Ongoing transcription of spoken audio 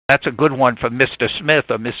That's a good one for Mr. Smith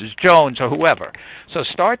or Mrs. Jones or whoever. So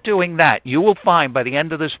start doing that. You will find by the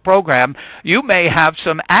end of this program, you may have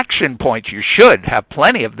some action points. You should have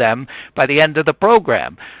plenty of them by the end of the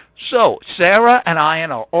program. So Sarah and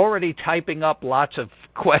Ian are already typing up lots of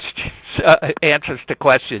questions, answers to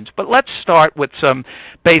questions. But let's start with some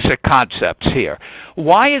basic concepts here.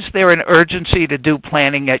 Why is there an urgency to do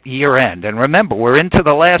planning at year end? And remember, we're into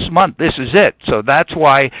the last month. This is it. So that's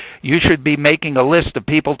why you should be making a list of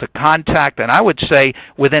people to contact, and I would say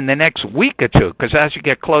within the next week or two, because as you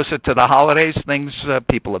get closer to the holidays,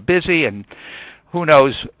 people are busy, and who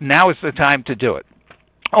knows, now is the time to do it.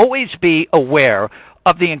 Always be aware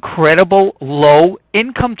of the incredible low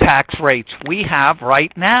income tax rates we have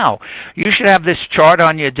right now. You should have this chart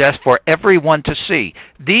on your desk for everyone to see.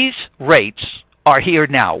 These rates are here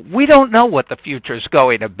now. We don't know what the future is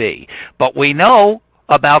going to be, but we know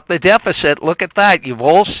about the deficit. Look at that. You've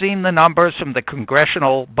all seen the numbers from the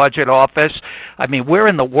Congressional Budget Office. I mean, we're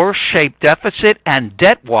in the worst shape deficit and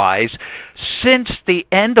debt-wise since the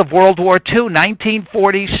end of World War II,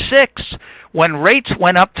 1946. When rates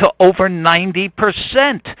went up to over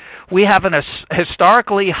 90%. We have a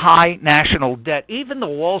historically high national debt. Even the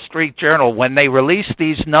Wall Street Journal, when they released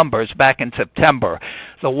these numbers back in September,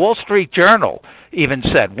 the Wall Street Journal even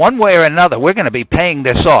said, one way or another, we're going to be paying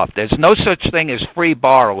this off. There's no such thing as free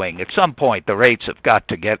borrowing. At some point, the rates have got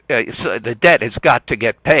to get, the debt has got to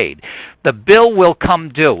get paid. The bill will come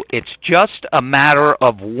due. It's just a matter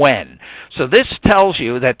of when. So this tells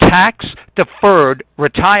you that tax-deferred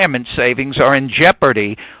retirement savings are in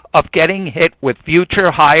jeopardy of getting hit with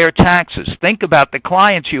future higher taxes. Think about the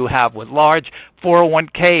clients you have with large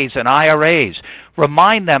 401ks and IRAs.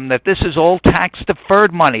 Remind them that this is all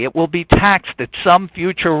tax-deferred money. It will be taxed at some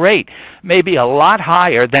future rate, maybe a lot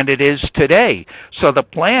higher than it is today. So the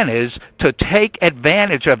plan is to take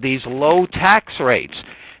advantage of these low tax rates.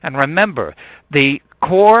 And remember, the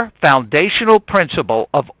core foundational principle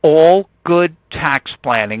of all good tax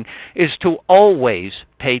planning is to always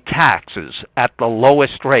pay taxes at the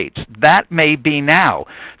lowest rates. That may be now.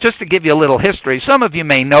 Just to give you a little history, some of you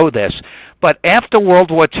may know this, but after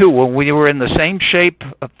World War II, when we were in the same shape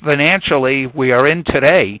financially we are in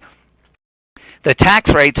today, the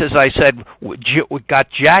tax rates, as I said, got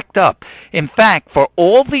jacked up. In fact, for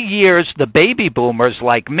all the years the baby boomers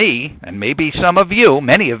like me, and maybe some of you,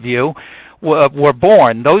 many of you, were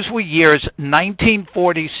born, those were years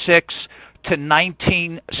 1946 to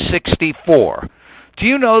 1964. Do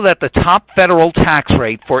you know that the top federal tax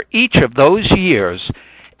rate for each of those years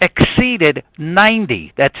exceeded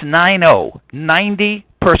 90, that's 90%,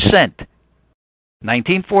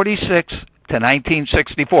 1946 to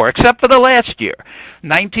 1964, except for the last year,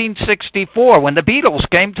 1964, when the Beatles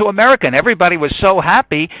came to America and everybody was so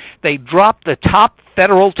happy, they dropped the top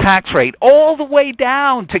federal tax rate all the way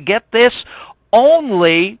down to, get this,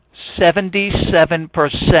 only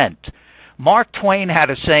 77%. Mark Twain had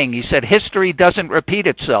a saying. He said, history doesn't repeat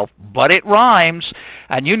itself, but it rhymes.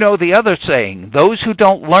 And you know the other saying, those who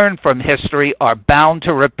don't learn from history are bound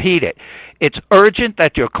to repeat it. It's urgent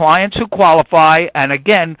that your clients who qualify, and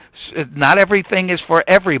again, not everything is for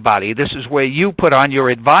everybody. This is where you put on your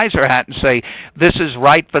advisor hat and say, this is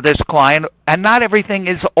right for this client, and not everything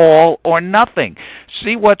is all or nothing.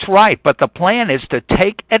 See what's right, but the plan is to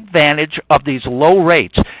take advantage of these low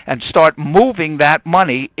rates and start moving that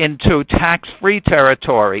money into tax-free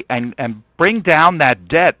territory and bring down that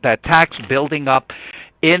debt, that tax building up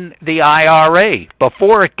in the IRA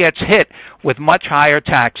before it gets hit with much higher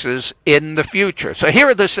taxes in the future. So here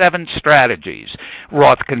are the 7 strategies.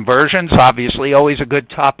 Roth conversions, obviously always a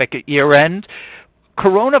good topic at year end.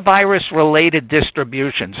 Coronavirus-related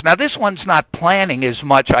distributions. Now this one's not planning as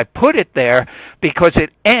much. I put it there because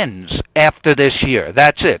it ends after this year.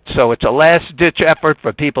 That's it. So it's a last-ditch effort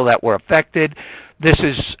for people that were affected. This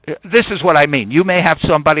is what I mean. You may have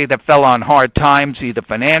somebody that fell on hard times, either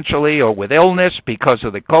financially or with illness because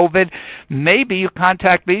of the COVID. Maybe you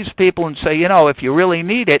contact these people and say, you know, if you really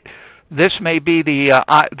need it, this may be the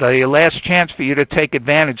last chance for you to take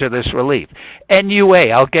advantage of this relief. NUA,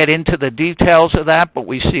 I'll get into the details of that, but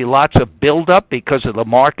we see lots of buildup because of the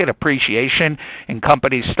market appreciation in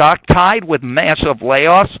company stock tied with massive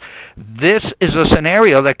layoffs. This is a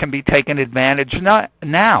scenario that can be taken advantage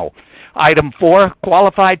now. Item 4,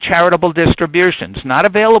 qualified charitable distributions. Not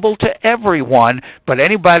available to everyone, but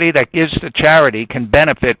anybody that gives to charity can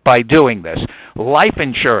benefit by doing this. Life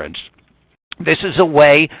insurance. This is a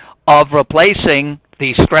way of replacing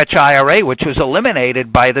the stretch IRA, which was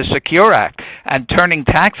eliminated by the Secure Act, and turning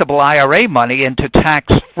taxable IRA money into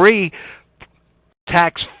tax-free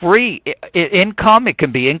income. It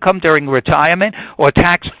can be income during retirement or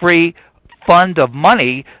tax-free fund of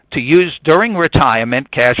money to use during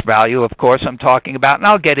retirement, cash value, of course, I'm talking about, and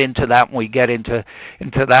I'll get into that when we get into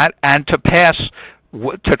that, and to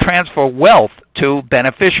transfer wealth to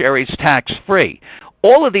beneficiaries tax-free.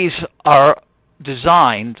 All of these are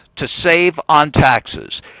designed to save on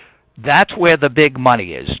taxes. That's where the big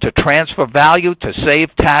money is, to transfer value, to save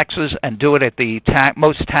taxes, and do it at the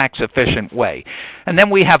most tax-efficient way. And then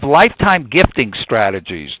we have lifetime gifting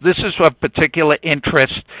strategies. This is of particular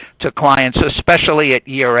interest to clients, especially at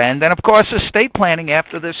year-end, and of course estate planning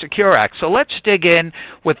after the Secure Act. So let's dig in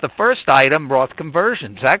with the first item, Roth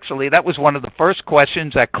conversions. Actually, that was one of the first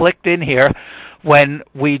questions that clicked in here when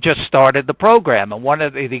we just started the program. And one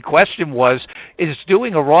of the question was, is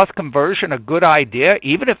doing a Roth conversion a good idea,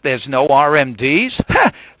 even if there's no RMDs?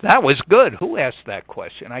 That was good. Who asked that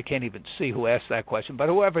question? I can't even see who asked that question, but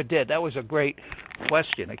whoever did, that was a great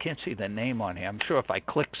question. I can't see the name on here. I'm sure if I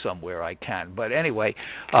click somewhere I can. But anyway,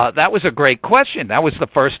 that was a great question. That was the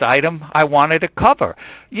first item I wanted to cover.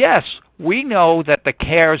 Yes, we know that the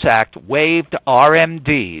CARES Act waived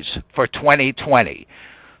RMDs for 2020.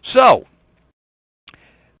 So,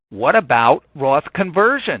 what about Roth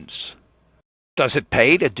conversions? Does it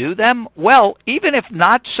pay to do them? Well, even if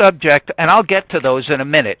not subject, and I'll get to those in a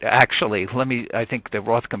minute, actually. I think the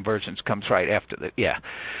Roth conversions comes right after that, yeah.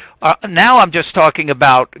 Now I'm just talking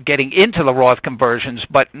about getting into the Roth conversions,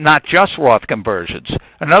 but not just Roth conversions.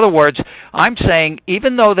 In other words, I'm saying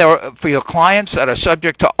even though for your clients that are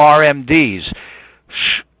subject to RMDs,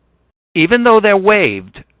 even though they're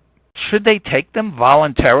waived, should they take them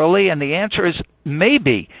voluntarily? And the answer is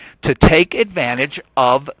maybe, to take advantage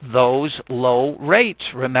of those low rates.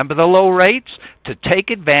 Remember the low rates? To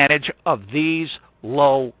take advantage of these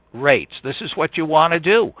low rates. This is what you want to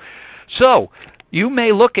do. So you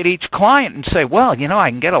may look at each client and say, well, you know,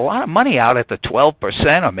 I can get a lot of money out at the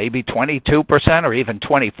 12% or maybe 22% or even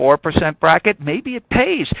 24% bracket. Maybe it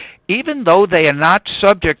pays. Even though they are not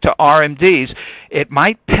subject to RMDs, it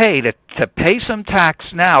might pay to pay some tax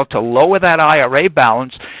now to lower that IRA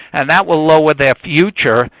balance, and that will lower their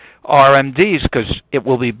future RMDs because it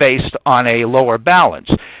will be based on a lower balance.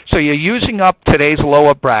 So you're using up today's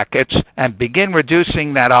lower brackets and begin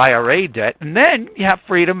reducing that IRA debt, and then you have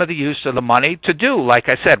freedom of the use of the money to do, like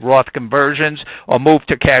I said, Roth conversions or move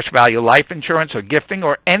to cash value life insurance or gifting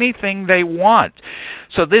or anything they want.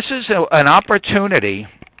 So this is an opportunity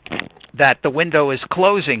that the window is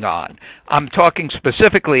closing on. I'm talking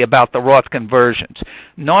specifically about the Roth conversions.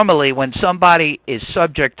 Normally, when somebody is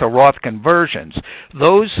subject to Roth conversions,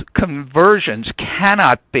 those conversions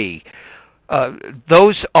cannot be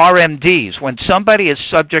those RMDs. When somebody is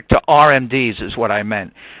subject to RMDs is what I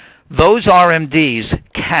meant. Those RMDs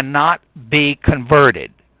cannot be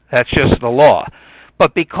converted. That's just the law.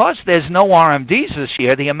 But because there's no RMDs this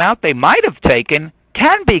year, the amount they might have taken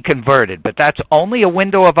can be converted, but that's only a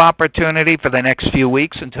window of opportunity for the next few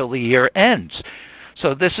weeks until the year ends.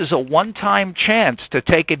 So this is a one-time chance to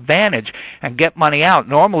take advantage and get money out.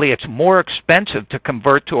 Normally it's more expensive to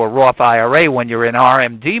convert to a Roth IRA when you're in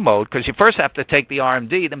RMD mode because you first have to take the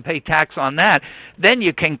RMD, then pay tax on that. Then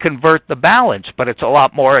you can convert the balance, but it's a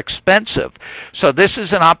lot more expensive. So this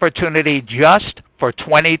is an opportunity just for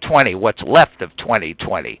 2020, what's left of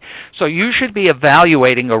 2020. So you should be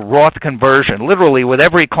evaluating a Roth conversion, literally with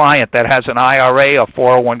every client that has an IRA or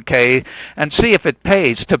 401k, and see if it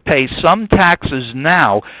pays to pay some taxes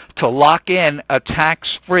now to lock in a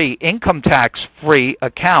tax-free, income tax-free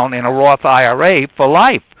account in a Roth IRA for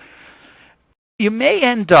life. You may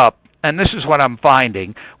end up, and this is what I'm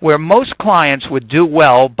finding, where most clients would do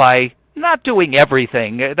well by not doing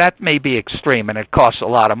everything. That may be extreme and it costs a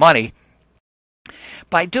lot of money.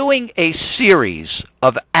 By doing a series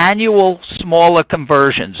of annual smaller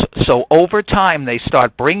conversions. So over time, they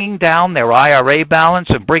start bringing down their IRA balance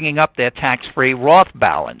and bringing up their tax-free Roth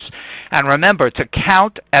balance. And remember, to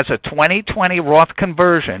count as a 2020 Roth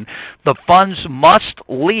conversion, the funds must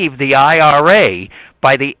leave the IRA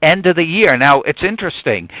by the end of the year. Now, it's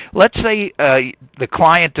interesting. Let's say the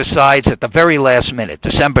client decides at the very last minute,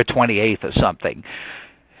 December 28th or something,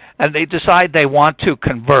 and they decide they want to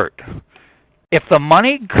convert. If the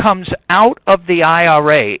money comes out of the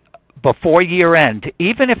IRA before year end,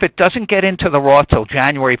 even if it doesn't get into the Roth till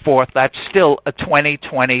January 4th, that's still a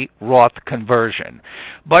 2020 Roth conversion.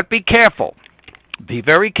 But be careful. Be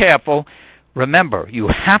very careful. Remember, you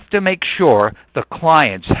have to make sure the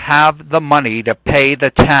clients have the money to pay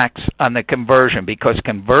the tax on the conversion because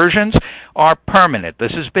conversions are permanent.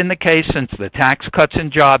 This has been the case since the Tax Cuts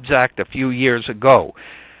and Jobs Act a few years ago.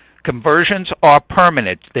 Conversions are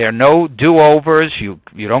permanent. There are no do-overs. You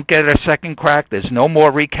don't get a second crack. There's no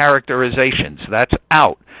more recharacterizations. That's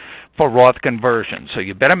out. for Roth conversion. So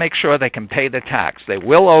you better make sure they can pay the tax. They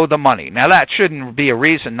will owe the money. Now, that shouldn't be a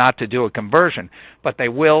reason not to do a conversion, but they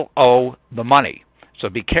will owe the money. So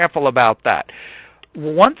be careful about that.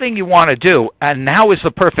 One thing you want to do, and now is the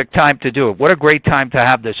perfect time to do it. What a great time to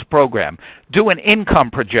have this program. Do an income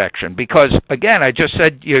projection because, again, I just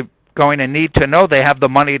said you're going to need to know they have the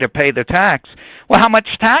money to pay the tax. Well, how much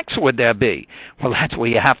tax would there be? Well, that's where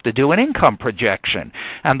you have to do an income projection.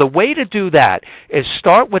 And the way to do that is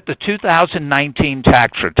start with the 2019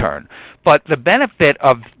 tax return. But the benefit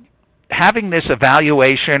of having this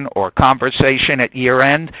evaluation or conversation at year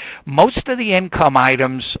end, most of the income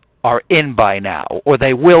items are in by now, or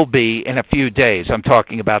they will be in a few days. I'm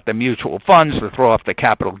talking about the mutual funds, the throw off the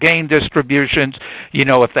capital gain distributions. You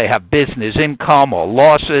know, if they have business income or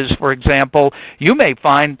losses, for example, you may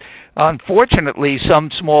find, unfortunately,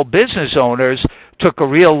 some small business owners took a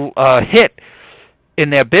real hit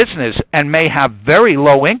in their business and may have very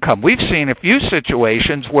low income. We've seen a few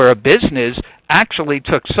situations where a business actually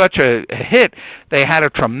took such a hit, they had a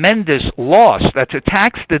tremendous loss. That's a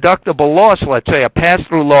tax-deductible loss, let's say a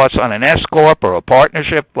pass-through loss on an S-corp or a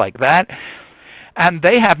partnership like that, and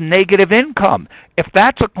they have negative income. If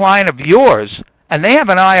that's a client of yours and they have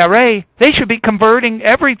an IRA, they should be converting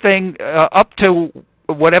everything up to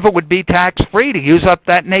whatever would be tax-free to use up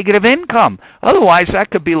that negative income. Otherwise, that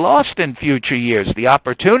could be lost in future years, the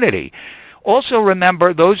opportunity. Also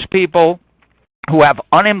remember those people who have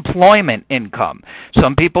unemployment income.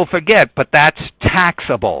 Some people forget, but that's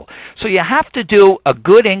taxable. So you have to do a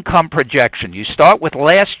good income projection. You start with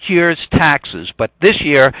last year's taxes, but this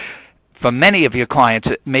year, for many of your clients,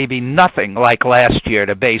 it may be nothing like last year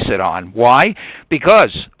to base it on. Why? Because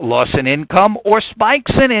loss in income or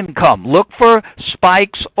spikes in income. Look for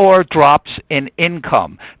spikes or drops in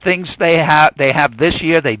income. Things they have this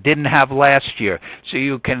year they didn't have last year. So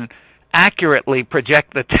you can accurately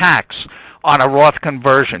project the tax on a Roth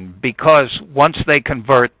conversion because once they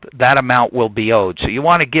convert, that amount will be owed. So you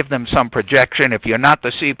want to give them some projection. If you're not the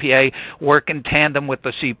CPA, work in tandem with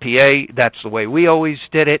the CPA. That's the way we always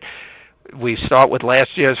did it. We start with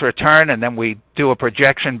last year's return, and then we do a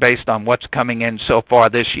projection based on what's coming in so far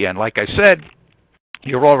this year. And like I said,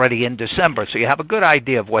 you're already in December, so you have a good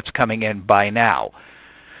idea of what's coming in by now.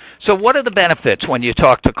 So what are the benefits when you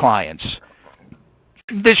talk to clients?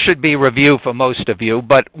 This should be review for most of you,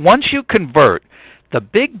 but once you convert, the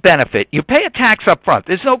big benefit, you pay a tax up front.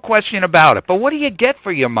 There's no question about it. But what do you get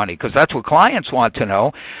for your money? Because that's what clients want to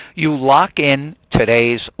know. You lock in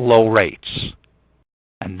today's low rates.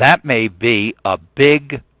 And that may be a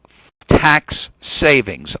big tax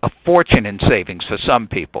savings, a fortune in savings for some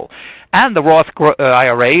people. And the Roth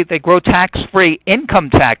IRA, they grow tax-free, income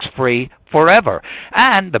tax-free forever.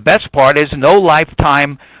 And the best part is no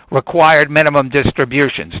lifetime required minimum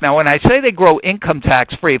distributions. Now, when I say they grow income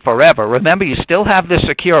tax-free forever, remember you still have the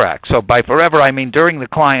Secure Act. So by forever, I mean during the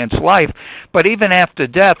client's life. But even after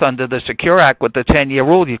death, under the Secure Act with the 10-year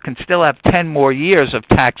rule, you can still have 10 more years of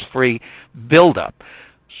tax-free buildup.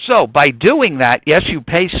 So by doing that, yes, you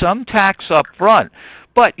pay some tax up front,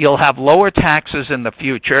 but you'll have lower taxes in the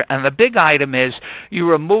future. And the big item is you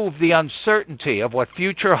remove the uncertainty of what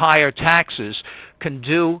future higher taxes can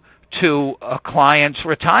do to a client's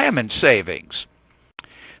retirement savings.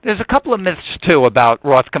 There's a couple of myths, too, about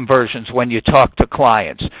Roth conversions when you talk to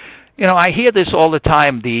clients. You know, I hear this all the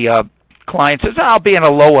time. The client says, I'll be in a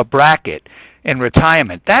lower bracket in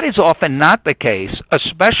retirement. That is often not the case,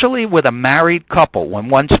 especially with a married couple. When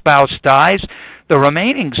one spouse dies, the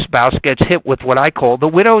remaining spouse gets hit with what I call the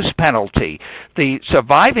widow's penalty. The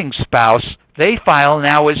surviving spouse, they file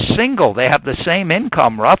now as single. They have the same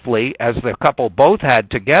income, roughly, as the couple both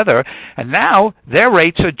had together, and now their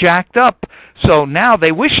rates are jacked up. So now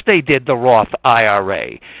they wish they did the Roth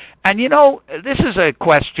IRA. And, you know, this is a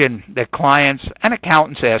question that clients and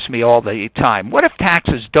accountants ask me all the time. What if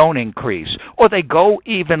taxes don't increase or they go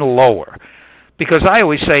even lower? Because I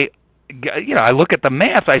always say, you know, I look at the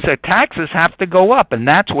math. I say taxes have to go up, and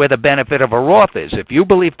that's where the benefit of a Roth is. If you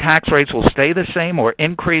believe tax rates will stay the same or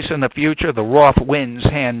increase in the future, the Roth wins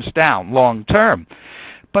hands down long term.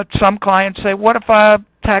 But some clients say, what if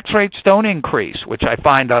tax rates don't increase, which I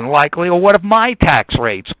find unlikely, or what if my tax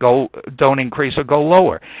rates don't increase or go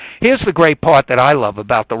lower? Here's the great part that I love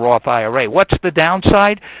about the Roth IRA. What's the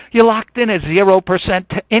downside? You're locked in a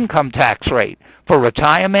 0% income tax rate for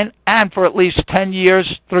retirement and for at least 10 years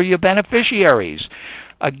through your beneficiaries.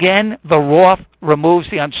 Again, the Roth removes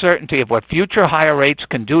the uncertainty of what future higher rates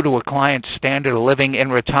can do to a client's standard of living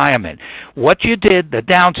in retirement. What you did, the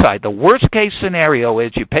downside, the worst case scenario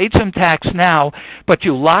is you paid some tax now, but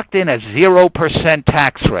you locked in a 0%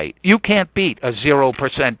 tax rate. You can't beat a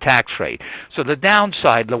 0% tax rate. So the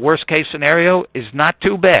downside, the worst case scenario, is not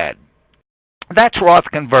too bad. That's Roth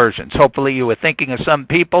conversions. Hopefully you were thinking of some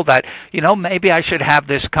people that, maybe I should have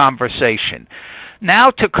this conversation.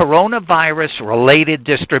 Now to coronavirus-related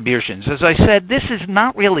distributions. As I said, this is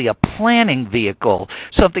not really a planning vehicle,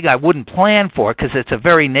 something I wouldn't plan for because it's a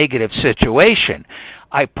very negative situation.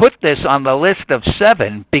 I put this on the list of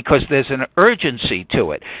 7 because there's an urgency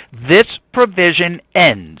to it. This provision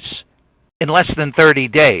ends in less than 30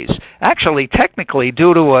 days. Actually, technically,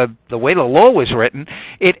 due to the way the law was written,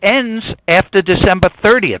 it ends after December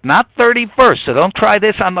 30th, not 31st. So don't try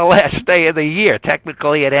this on the last day of the year.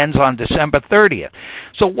 Technically, it ends on December 30th.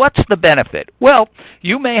 So what's the benefit? Well,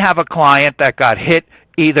 you may have a client that got hit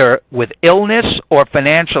either with illness or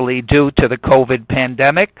financially due to the COVID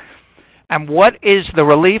pandemic. And what is the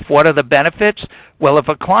relief? What are the benefits? Well, if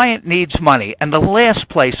a client needs money, and the last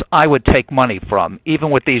place I would take money from,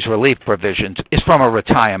 even with these relief provisions, is from a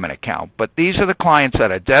retirement account. But these are the clients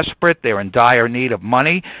that are desperate. They're in dire need of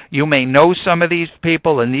money. You may know some of these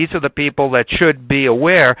people, and these are the people that should be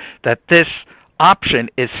aware that this option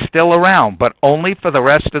is still around, but only for the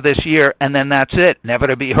rest of this year, and then that's it, never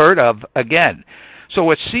to be heard of again. So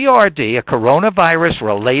a CRD, a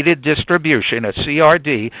coronavirus-related distribution, a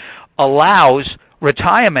CRD, allows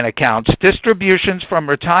retirement accounts, distributions from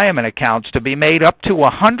retirement accounts, to be made up to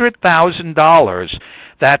 $100,000.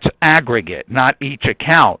 That's aggregate, not each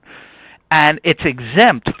account. And it's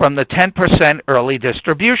exempt from the 10% early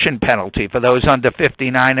distribution penalty for those under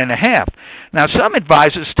 59.5. Now, some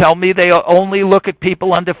advisors tell me they only look at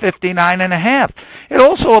people under 59.5. It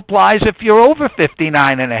also applies if you're over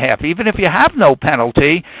 59.5. Even if you have no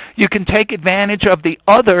penalty, you can take advantage of the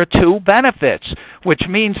other 2 benefits, which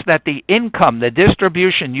means that the income, the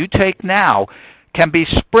distribution you take now, can be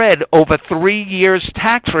spread over 3 years'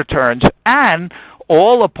 tax returns, and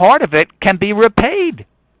all a part of it can be repaid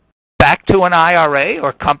back to an IRA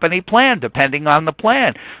or company plan, depending on the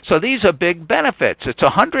plan. So these are big benefits. It's a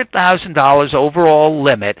 $100,000 overall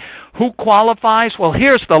limit. Who qualifies? Well,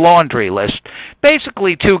 here's the laundry list.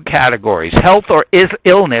 Basically 2 categories, health or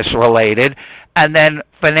illness related, and then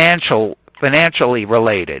financially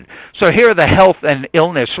related. So here are the health and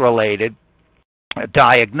illness related.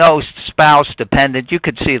 Diagnosed, spouse, dependent, you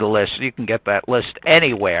could see the list. You can get that list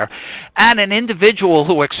anywhere. And an individual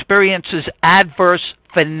who experiences adverse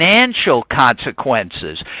financial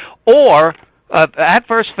consequences, or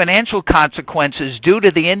adverse financial consequences due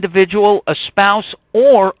to the individual, a spouse,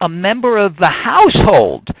 or a member of the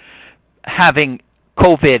household having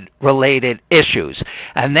COVID-related issues.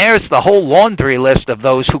 And there's the whole laundry list of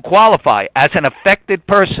those who qualify as an affected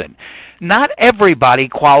person. Not everybody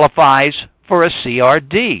qualifies for a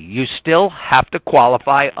CRD. You still have to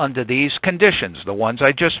qualify under these conditions, the ones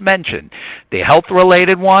I just mentioned, the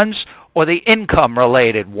health-related ones or the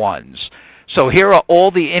income-related ones. So here are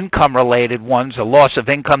all the income-related ones: a loss of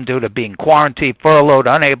income due to being quarantined, furloughed,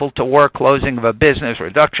 unable to work, closing of a business,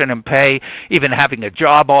 reduction in pay, even having a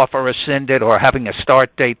job offer rescinded or having a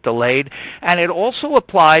start date delayed. And it also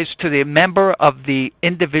applies to the member of the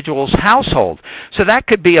individual's household. So that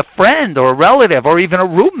could be a friend or a relative or even a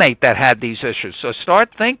roommate that had these issues. So start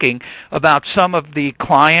thinking about some of the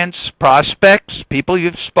clients, prospects, people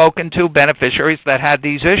you've spoken to, beneficiaries that had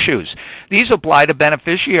these issues. These apply to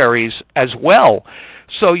beneficiaries as well.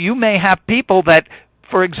 So you may have people that,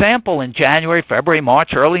 for example, in January, February,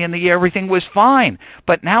 March, early in the year, everything was fine.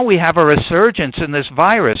 But now we have a resurgence in this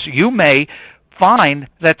virus. You may find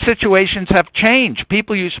that situations have changed.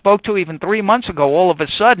 People you spoke to even 3 months ago, all of a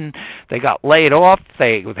sudden, they got laid off,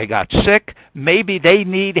 they got sick. Maybe they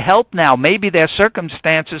need help now. Maybe their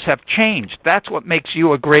circumstances have changed. That's what makes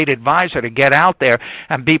you a great advisor, to get out there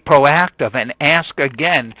and be proactive and ask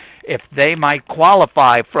again if they might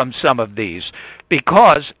qualify from some of these,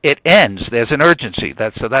 because it ends. There's an urgency.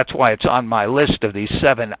 So that's why it's on my list of these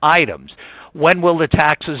 7 items. When will the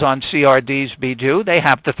taxes on CRDs be due? They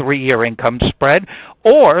have the 3-year income spread,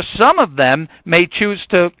 or some of them may choose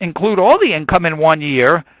to include all the income in 1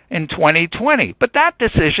 year in 2020. But that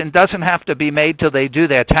decision doesn't have to be made till they do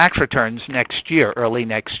their tax returns next year, early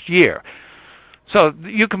next year. So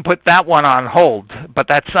you can put that one on hold, but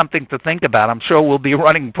that's something to think about. I'm sure we'll be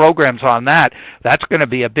running programs on that. That's going to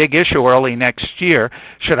be a big issue early next year.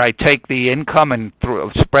 Should I take the income and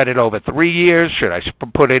spread it over 3 years? Should I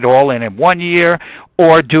put it all in 1 year,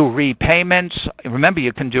 or do repayments? Remember,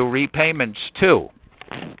 you can do repayments too.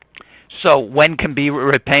 So when can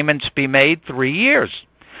repayments be made? 3 years.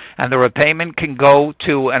 And the repayment can go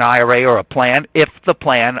to an IRA or a plan if the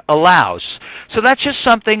plan allows. So that's just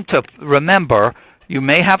something to remember. You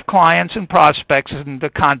may have clients and prospects in the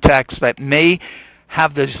context that may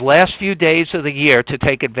have these last few days of the year to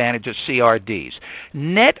take advantage of CRDs.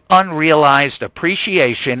 Net unrealized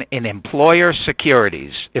appreciation in employer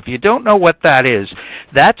securities. If you don't know what that is,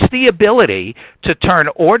 that's the ability to turn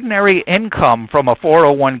ordinary income from a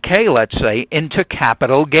 401k, let's say, into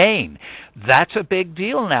capital gain. That's a big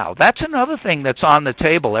deal now. That's another thing that's on the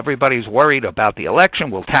table. Everybody's worried about the election.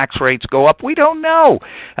 Will tax rates go up? We don't know.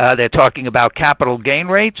 They're talking about capital gain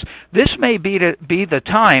rates. This may be the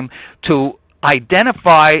time to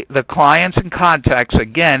identify the clients and contacts,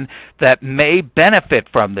 again, that may benefit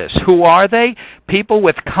from this. Who are they? People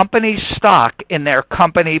with company stock in their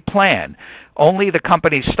company plan. Only the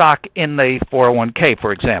company stock in the 401k,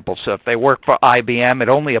 for example. So if they work for IBM, it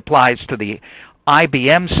only applies to the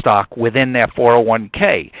IBM stock within their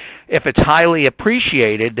 401k. If it's highly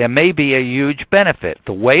appreciated, there may be a huge benefit.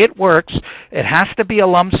 The way it works, it has to be a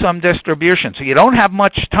lump sum distribution, so you don't have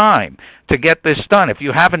much time to get this done. If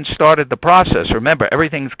you haven't started the process, remember,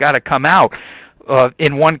 everything's got to come out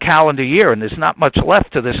in one calendar year, and there's not much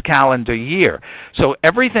left to this calendar year. So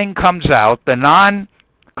everything comes out. The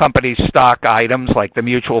non-company stock items like the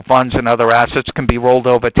mutual funds and other assets can be rolled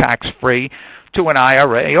over tax-free to an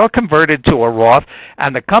IRA or converted to a Roth,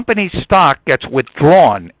 and the company stock gets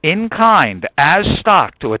withdrawn in kind as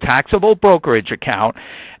stock to a taxable brokerage account,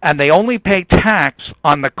 and they only pay tax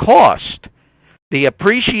on the cost. The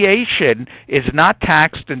appreciation is not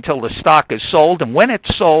taxed until the stock is sold, and when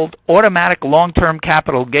it's sold, automatic long-term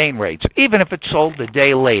capital gain rates, even if it's sold a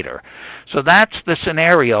day later. So that's the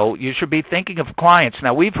scenario. You should be thinking of clients.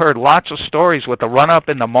 Now, we've heard lots of stories with the run-up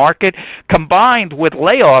in the market combined with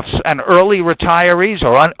layoffs and early retirees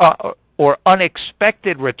or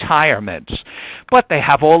unexpected retirements. But they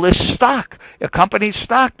have all this stock, a company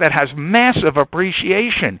stock that has massive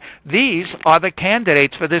appreciation. These are the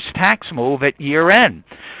candidates for this tax move at year end.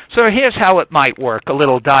 So here's how it might work, a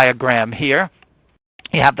little diagram here.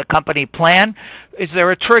 You have the company plan. Is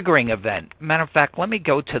there a triggering event? Matter of fact, let me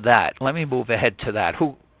go to that. Let me move ahead to that.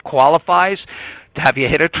 Who qualifies? Have you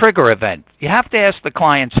hit a trigger event? You have to ask the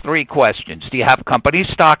clients 3 questions. Do you have company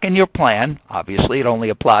stock in your plan? Obviously, it only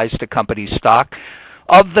applies to company stock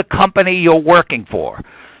of the company you're working for.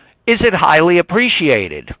 Is it highly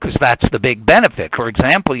appreciated? Because that's the big benefit. For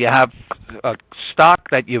example, you have a stock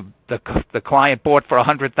that the client bought for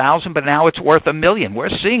 $100,000, but now it's worth $1 million. We're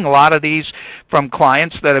seeing a lot of these from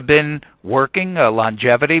clients that have been working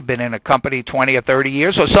longevity, been in a company 20 or 30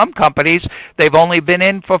 years. Or some companies, they've only been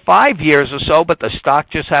in for 5 years or so, but the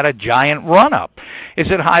stock just had a giant run-up. Is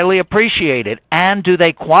it highly appreciated? And do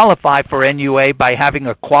they qualify for NUA by having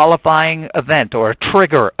a qualifying event or a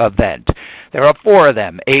trigger event? There are 4 of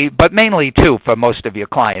them, but mainly 2 for most of your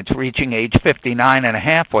clients, reaching age 59 and a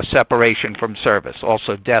half or separation from service,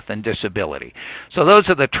 also death and disability. So those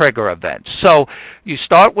are the trigger events. So you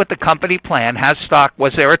start with the company plan, has stock.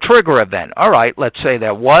 Was there a trigger event? All right, let's say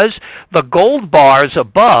there was. The gold bars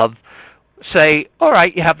above say, all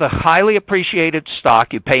right, you have the highly appreciated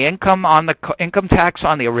stock. You pay income tax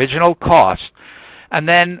on the original cost, and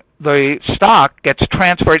then the stock gets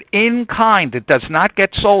transferred in kind. It does not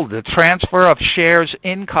get sold. The transfer of shares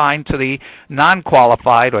in kind to the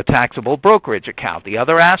non-qualified or taxable brokerage account. The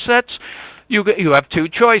other assets, you have 2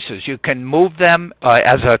 choices. You can move them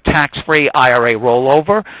as a tax-free IRA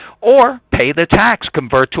rollover or pay the tax,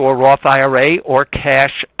 convert to a Roth IRA, or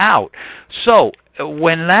cash out. So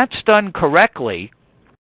when that's done correctly,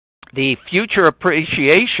 the future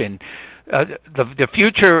appreciation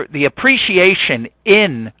the appreciation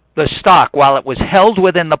in the stock while it was held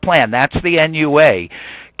within the plan, that's the NUA,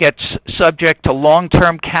 gets subject to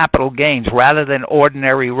long-term capital gains rather than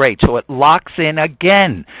ordinary rates. So it locks in,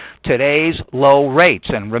 again, today's low rates.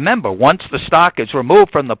 And remember, once the stock is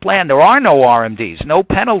removed from the plan, there are no RMDs, no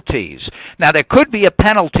penalties. Now, there could be a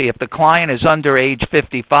penalty if the client is under age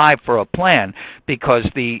 55 for a plan because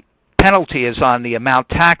the penalty is on the amount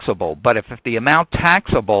taxable. But if the amount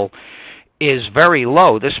taxable is very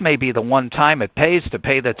low, this may be the one time it pays to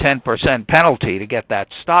pay the 10% penalty to get that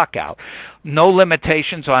stock out. No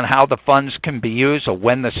limitations on how the funds can be used or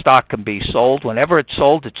when the stock can be sold. Whenever it's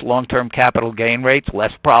sold, it's long-term capital gain rates,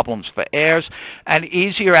 less problems for heirs, and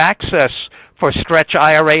easier access for stretch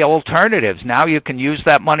IRA alternatives. Now you can use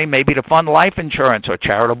that money maybe to fund life insurance or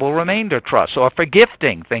charitable remainder trusts or for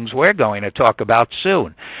gifting, things we're going to talk about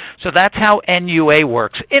soon. So that's how NUA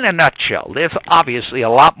works in a nutshell. There's obviously a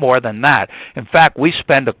lot more than that. In fact, we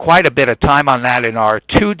spend quite a bit of time on that in our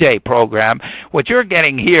 2-day program. What you're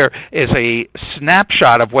getting here is a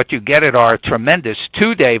snapshot of what you get at our tremendous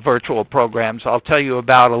 2-day virtual programs I'll tell you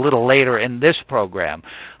about a little later in this program.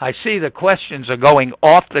 I see the questions are going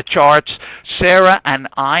off the charts. Sarah and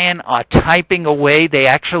Ian are typing away. They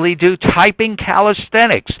actually do typing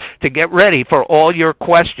calisthenics to get ready for all your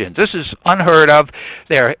questions. This is unheard of.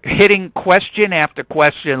 They're hitting question after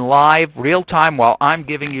question live, real time, while I'm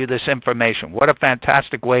giving you this information. What a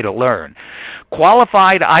fantastic way to learn.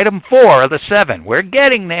 Qualified item 4 of the 7. We're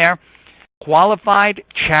getting there. Qualified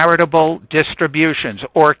charitable distributions,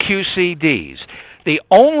 or QCDs. The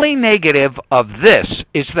only negative of this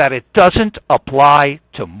is that it doesn't apply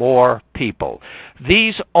to more people.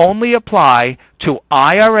 These only apply to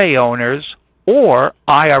IRA owners or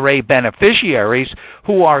IRA beneficiaries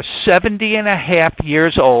who are 70.5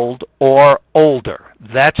 years old or older.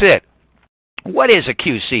 That's it. What is a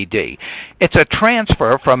QCD? It's a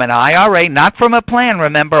transfer from an IRA, not from a plan,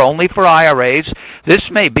 remember, only for IRAs. This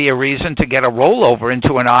may be a reason to get a rollover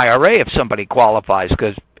into an IRA if somebody qualifies,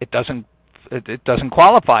 because it doesn't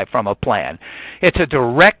qualify from a plan. It's a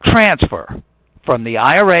direct transfer from the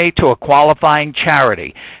IRA to a qualifying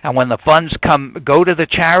charity. And when the funds go to the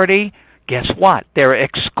charity, guess what? They're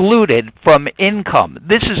excluded from income.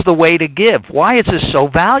 This is the way to give. Why is this so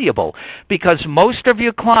valuable? Because most of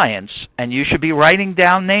your clients, and you should be writing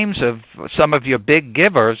down names of some of your big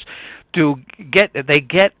givers, they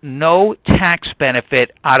get no tax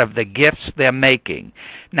benefit out of the gifts they're making.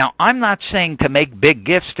 Now, I'm not saying to make big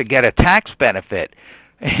gifts to get a tax benefit.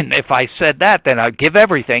 And if I said that, then I'd give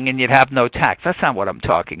everything and you'd have no tax. That's not what I'm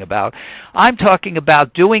talking about. I'm talking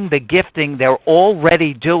about doing the gifting they're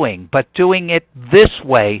already doing, but doing it this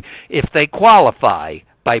way if they qualify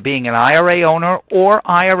by being an IRA owner or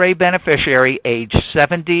IRA beneficiary age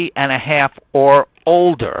 70.5 or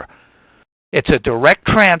older. It's a direct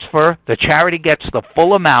transfer. The charity gets the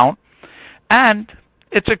full amount, and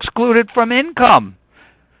it's excluded from income.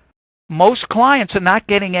 Most clients are not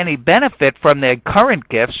getting any benefit from their current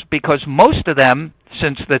gifts because most of them,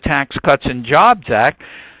 since the Tax Cuts and Jobs Act,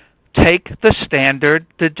 take the standard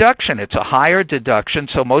deduction. It's a higher deduction,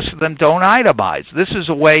 so most of them don't itemize. This is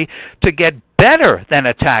a way to get better than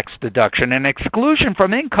a tax deduction. An exclusion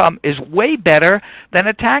from income is way better than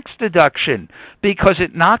a tax deduction because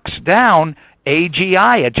it knocks down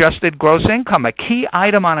AGI, adjusted gross income, a key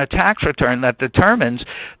item on a tax return that determines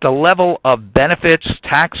the level of benefits,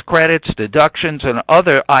 tax credits, deductions, and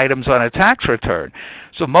other items on a tax return.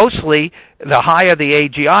 So mostly, the higher the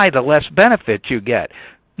AGI, the less benefit you get.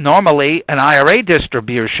 Normally, an IRA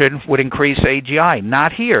distribution would increase AGI.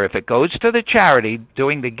 Not here. If it goes to the charity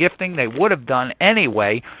doing the gifting they would have done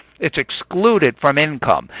anyway, it's excluded from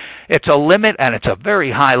income. It's a limit, and it's a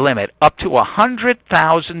very high limit, up to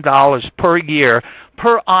 $100,000 per year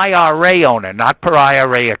per IRA owner, not per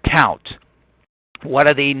IRA account. What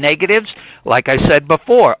are the negatives? Like I said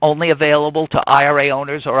before, only available to IRA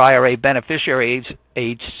owners or IRA beneficiaries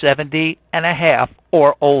age 70.5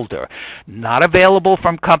 or older. Not available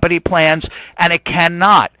from company plans, and it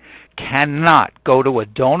cannot go to a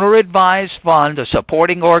donor-advised fund, a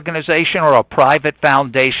supporting organization, or a private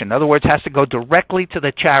foundation. In other words, it has to go directly to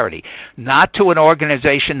the charity, not to an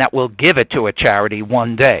organization that will give it to a charity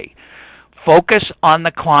one day. Focus on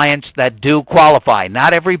the clients that do qualify.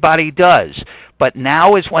 Not everybody does, but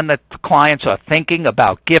now is when the clients are thinking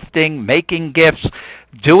about gifting, making gifts.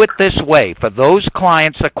 Do it this way. For those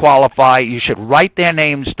clients that qualify, you should write their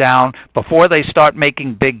names down before they start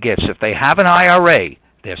making big gifts. If they have an IRA,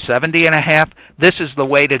 they're 70.5, this is the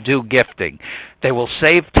way to do gifting. They will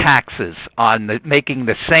save taxes on making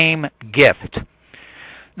the same gift.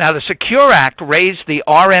 Now, the Secure Act raised the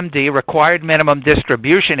RMD, required minimum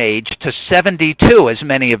distribution age, to 72, as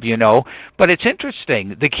many of you know. But it's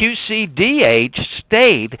interesting. The QCD age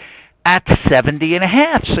stayed at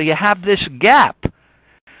 70.5, so you have this gap.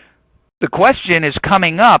 The question is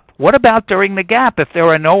coming up, what about during the gap? If there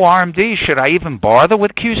are no RMDs, should I even bother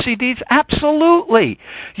with QCDs? Absolutely.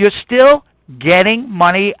 You're still getting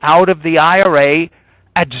money out of the IRA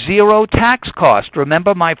at zero tax cost.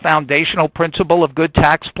 Remember my foundational principle of good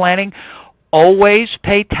tax planning? Always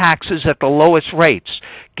pay taxes at the lowest rates.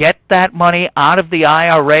 Get that money out of the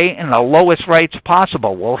IRA in the lowest rates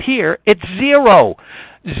possible. Well, here, it's zero.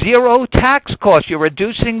 Zero tax cost. You're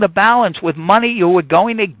reducing the balance with money you were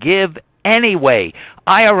going to give anyway.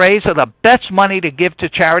 IRAs are the best money to give to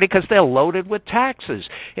charity because they're loaded with taxes.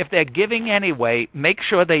 If they're giving anyway, make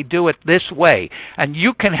sure they do it this way. And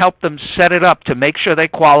you can help them set it up to make sure they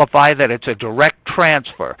qualify, that it's a direct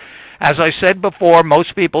transfer. As I said before,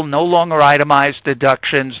 most people no longer itemize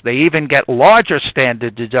deductions. They even get larger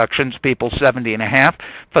standard deductions, people 70.5,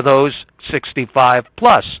 for those 65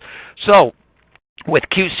 plus. So with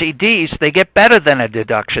QCDs, they get better than a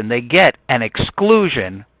deduction. They get an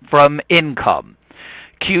exclusion from income.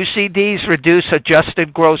 QCDs reduce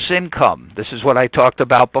adjusted gross income. This is what I talked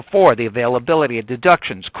about before, the availability of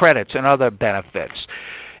deductions, credits, and other benefits.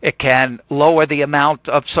 It can lower the amount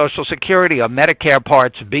of Social Security or Medicare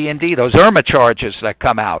Parts B and D, those IRMA charges that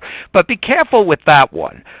come out. But be careful with that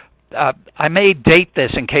one. I may date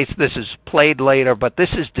this in case this is played later, but this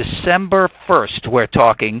is December 1st we're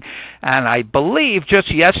talking, and I believe just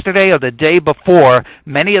yesterday or the day before,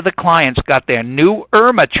 many of the clients got their new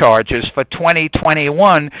IRMA charges for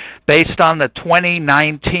 2021 based on the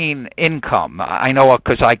 2019 income. I know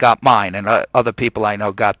because I got mine, and other people I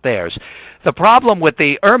know got theirs. The problem with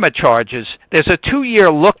the IRMA charges, there's a 2-year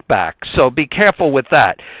look back, so be careful with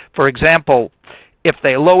that. For example, if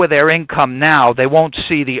they lower their income now, they won't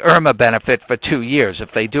see the IRMA benefit for 2 years. If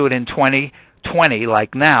they do it in 2020,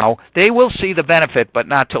 like now, they will see the benefit, but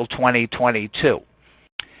not till 2022.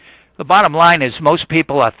 The bottom line is most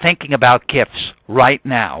people are thinking about gifts right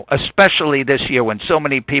now, especially this year when so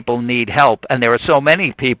many people need help, and there are so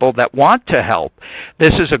many people that want to help.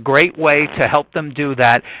 This is a great way to help them do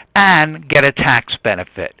that and get a tax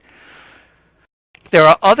benefit. There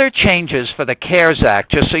are other changes for the CARES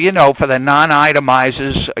Act. Just so you know, for the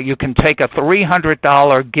non-itemizers, you can take a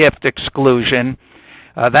 $300 gift exclusion.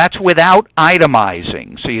 That's without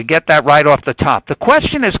itemizing, so you get that right off the top. The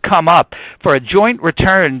question has come up, for a joint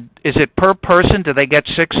return, is it per person? Do they get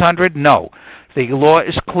 $600? No. The law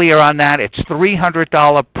is clear on that. It's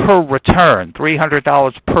 $300 per return,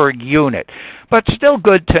 $300 per unit. But still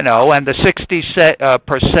good to know, and the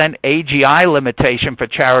 60% AGI limitation for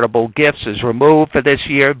charitable gifts is removed for this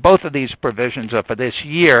year. Both of these provisions are for this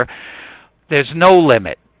year. There's no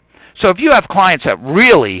limit. So if you have clients that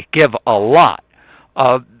really give a lot,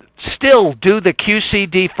 still do the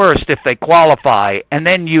QCD first if they qualify, and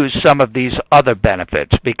then use some of these other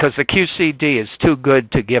benefits, because the QCD is too good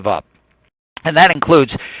to give up. And that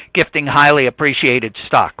includes gifting highly appreciated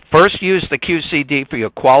stock. First, use the QCD for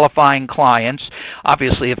your qualifying clients.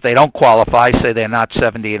 Obviously, if they don't qualify, say they're not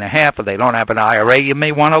 70.5 or they don't have an IRA, you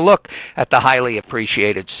may want to look at the highly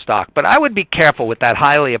appreciated stock. But I would be careful with that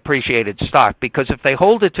highly appreciated stock, because if they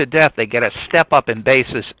hold it to death, they get a step up in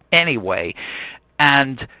basis anyway,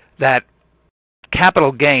 and that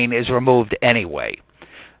capital gain is removed anyway.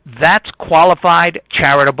 That's qualified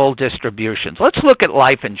charitable distributions. Let's look at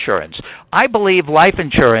life insurance. I believe life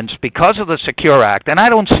insurance, because of the Secure Act, and I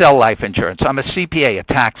don't sell life insurance. I'm a CPA, a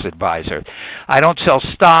tax advisor. I don't sell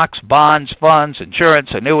stocks, bonds, funds, insurance,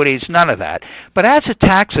 annuities, none of that. But as a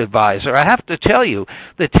tax advisor, I have to tell you,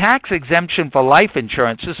 the tax exemption for life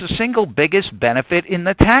insurance is the single biggest benefit in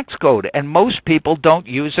the tax code, and most people don't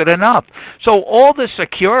use it enough. So all the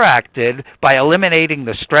Secure Act did by eliminating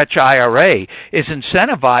the stretch IRA is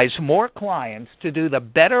incentivize more clients to do the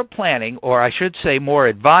better planning, or I should say more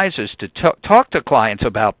advisors to talk to clients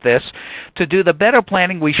about this, to do the better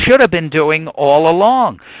planning we should have been doing all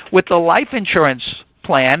along. With the life insurance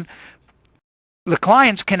plan, the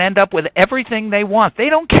clients can end up with everything they want. They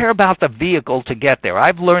don't care about the vehicle to get there.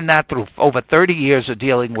 I've learned that through over 30 years of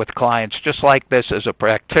dealing with clients just like this as a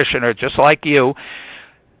practitioner, just like you.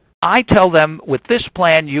 I tell them, with this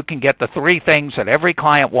plan, you can get the 3 things that every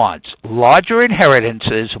client wants: larger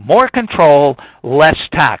inheritances, more control, less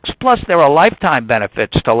tax. Plus, there are lifetime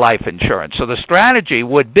benefits to life insurance. So the strategy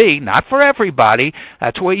would be, not for everybody,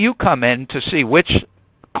 that's where you come in to see which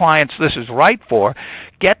clients this is right for.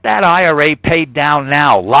 Get that IRA paid down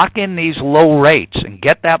now. Lock in these low rates and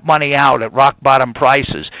get that money out at rock bottom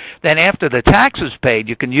prices. Then after the tax is paid,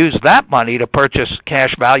 you can use that money to purchase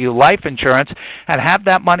cash value life insurance and have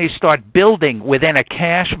that money start building within a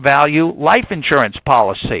cash value life insurance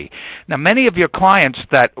policy. Now, many of your clients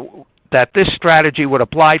that this strategy would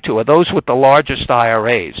apply to are those with the largest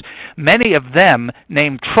IRAs. Many of them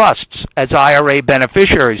name trusts as IRA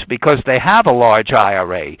beneficiaries because they have a large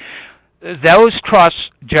IRA. Those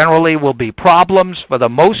trusts generally will be problems for the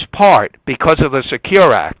most part because of the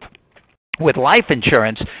Secure Act. With life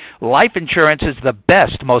insurance is the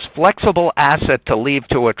best, most flexible asset to leave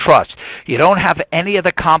to a trust. You don't have any of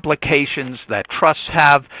the complications that trusts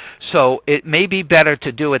have, so it may be better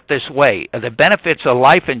to do it this way. The benefits of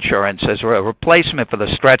life insurance as a replacement for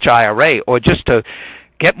the stretch IRA, or just to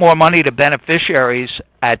get more money to beneficiaries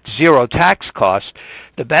at zero tax cost.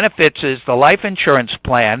 The benefits is the life insurance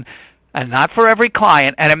plan, and not for every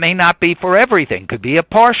client, and it may not be for everything. It could be a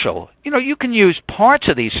partial. You can use parts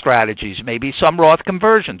of these strategies, maybe some Roth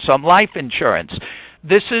conversion, some life insurance.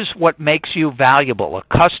 This is what makes you valuable, a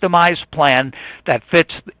customized plan that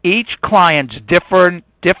fits each client's different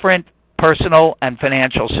personal and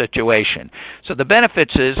financial situation. So the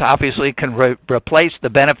benefits is obviously can replace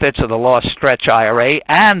the benefits of the lost stretch IRA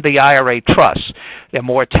and the IRA trust. They're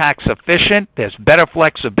more tax efficient. There's better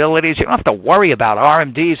flexibilities. You don't have to worry about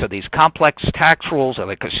RMDs or these complex tax rules or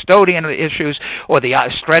the custodian issues or the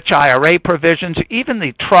stretch IRA provisions. Even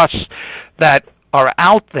the trusts that are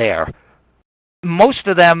out there, most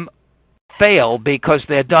of them fail because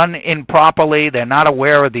they're done improperly. They're not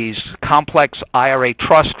aware of these complex IRA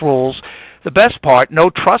trust rules. The best part, no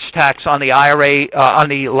trust tax on the IRA, on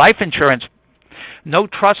the life insurance, no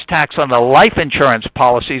trust tax on the life insurance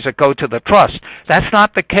policies that go to the trust. That's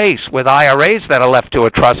not the case with IRAs that are left to a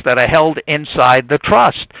trust that are held inside the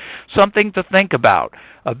trust. Something to think about.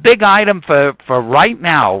 A big item for right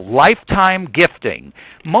now, lifetime gifting.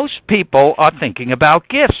 Most people are thinking about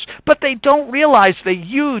gifts, but they don't realize the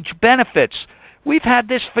huge benefits. We've had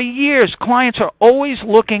this for years. Clients are always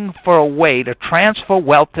looking for a way to transfer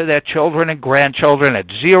wealth to their children and grandchildren at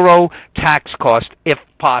zero tax cost if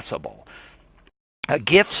possible.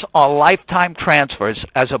 Gifts are lifetime transfers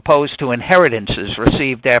as opposed to inheritances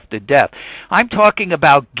received after death. I'm talking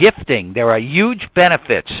about gifting. There are huge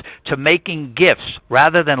benefits to making gifts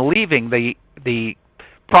rather than leaving the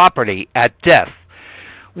property at death.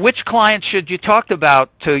 Which clients should you talk about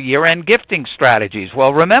to year-end gifting strategies?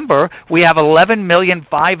 Well, remember, we have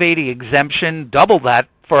 $11,580,000 exemption, double that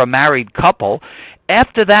for a married couple.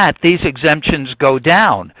 After that, these exemptions go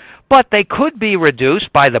down. But they could be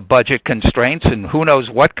reduced by the budget constraints, and who knows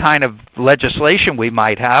what kind of legislation we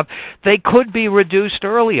might have. They could be reduced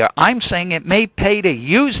earlier. I'm saying it may pay to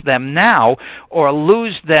use them now or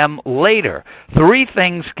lose them later. Three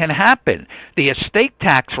things can happen. The estate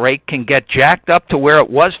tax rate can get jacked up to where it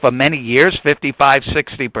was for many years,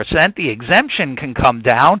 55-60%. The exemption can come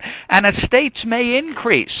down, and estates may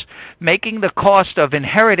increase, making the cost of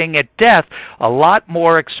inheriting at death a lot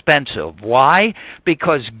more expensive. Why?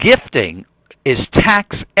 Because gifting is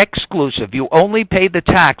tax exclusive. You only pay the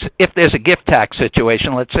tax if there's a gift tax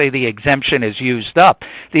situation. Let's say the exemption is used up.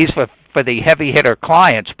 These are for the heavy hitter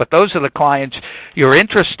clients, but those are the clients you're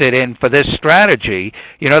interested in for this strategy.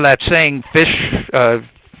 You know that saying, fish,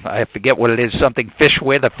 I forget what it is, something fish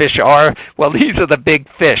where the fish are? Well, these are the big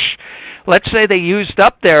fish. Let's say they used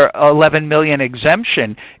up their $11 million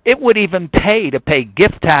exemption. It would even pay to pay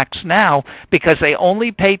gift tax now because they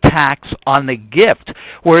only pay tax on the gift.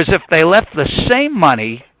 Whereas if they left the same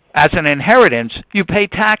money as an inheritance, you pay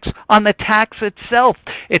tax on the tax itself.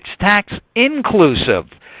 It's tax inclusive.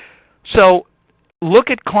 So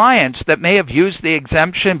look at clients that may have used the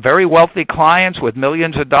exemption, very wealthy clients with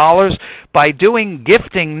millions of dollars. By doing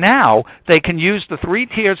gifting now, they can use the 3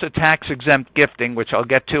 tiers of tax-exempt gifting, which I'll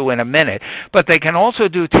get to in a minute, but they can also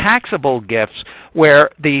do taxable gifts where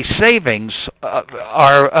the savings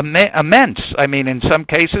are immense. I mean, in some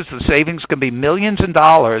cases, the savings can be millions of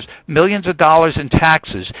dollars in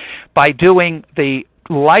taxes by doing the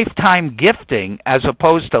lifetime gifting as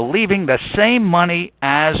opposed to leaving the same money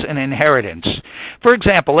as an inheritance. For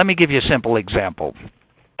example, let me give you a simple example.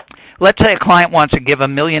 Let's say a client wants to give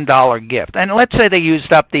 $1 million gift, and let's say they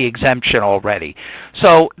used up the exemption already.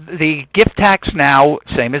 So the gift tax now,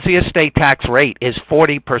 same as the estate tax rate, is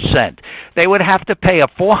 40%. They would have to pay a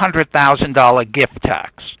 $400,000 gift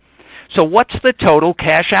tax. So what's the total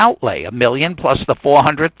cash outlay? $1 million plus the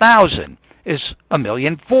 $400,000. Is $1.4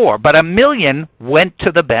 million, but $1 million went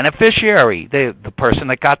to the beneficiary, the person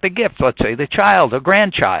that got the gift, let's say the child or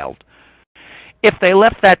grandchild. If they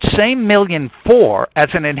left that same $1.4 million as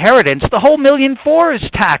an inheritance, the whole $1.4 million is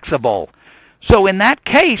taxable. So in that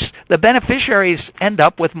case, the beneficiaries end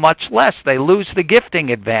up with much less. They lose the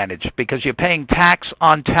gifting advantage because you're paying tax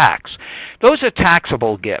on tax. Those are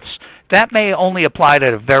taxable gifts. That may only apply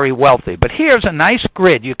to the very wealthy. But here's a nice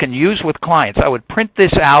grid you can use with clients. I would print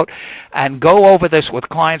this out and go over this with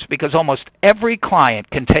clients because almost every client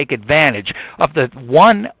can take advantage of the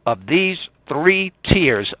one of these 3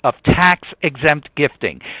 tiers of tax-exempt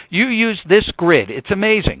gifting. You use this grid. It's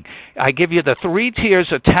amazing. I give you the 3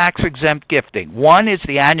 tiers of tax-exempt gifting. One is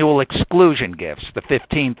the annual exclusion gifts, the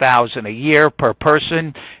 $15,000 a year per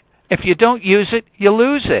person. If you don't use it, you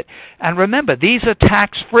lose it. And remember, these are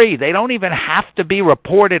tax-free. They don't even have to be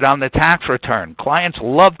reported on the tax return. Clients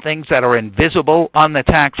love things that are invisible on the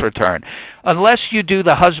tax return. Unless you do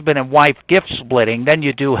the husband and wife gift splitting, then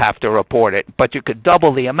you do have to report it. But you could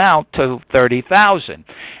double the amount to $30,000.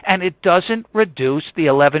 And it doesn't reduce the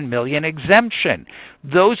 $11 million exemption.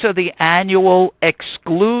 Those are the annual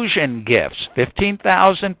exclusion gifts,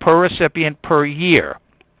 $15,000 per recipient per year.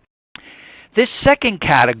 This second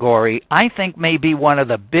category, I think, may be one of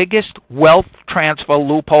the biggest wealth transfer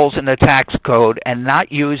loopholes in the tax code and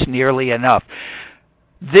not used nearly enough.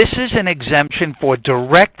 This is an exemption for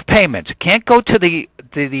direct payments. It can't go to the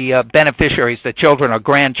beneficiaries, the children or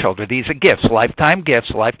grandchildren. These are gifts, lifetime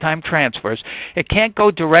transfers. It can't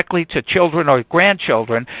go directly to children or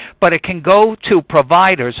grandchildren, but it can go to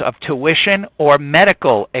providers of tuition or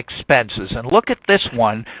medical expenses. And look at this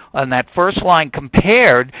one on that first line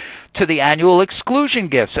compared to the annual exclusion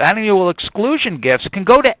gifts. Annual exclusion gifts can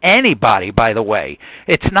go to anybody, by the way.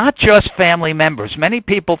 It's not just family members. Many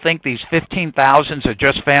people think these 15,000s are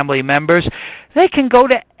just family members. They can go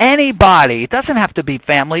to anybody. It doesn't have to be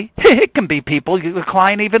family. It can be people the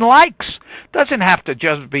client even likes. It doesn't have to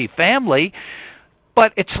just be family.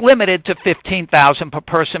 But it's limited to $15,000 per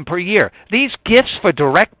person per year. These gifts for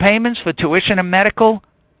direct payments for tuition and medical,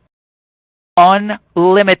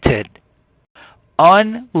 unlimited.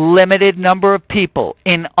 Unlimited number of people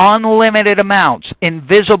in unlimited amounts,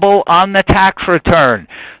 invisible on the tax return.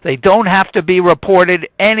 They don't have to be reported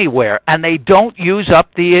anywhere, and they don't use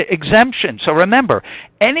up the exemption. So remember,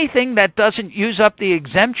 anything that doesn't use up the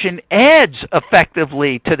exemption adds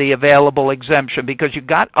effectively to the available exemption because you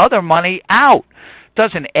got other money out.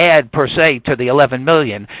 Doesn't add per se to the $11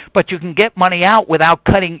 million, but you can get money out without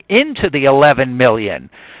cutting into the $11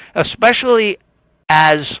 million, especially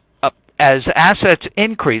as assets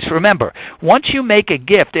increase. Remember, once you make a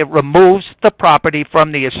gift, it removes the property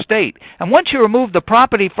from the estate. And once you remove the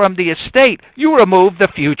property from the estate, you remove the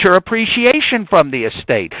future appreciation from the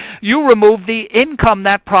estate. You remove the income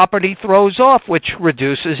that property throws off, which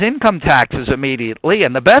reduces income taxes immediately.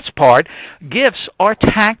 And the best part, gifts are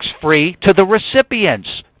tax-free to the recipients,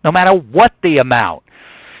 no matter what the amount.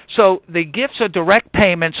 So the gifts are direct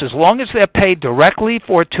payments as long as they're paid directly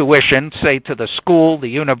for tuition, say to the school, the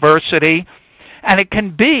university. And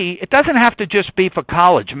it doesn't have to just be for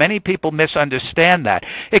college. Many people misunderstand that.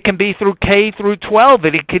 It can be through K through 12.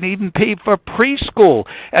 It can even be for preschool,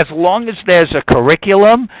 as long as there's a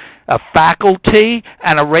curriculum, a faculty,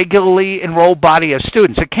 and a regularly enrolled body of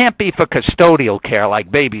students. It can't be for custodial care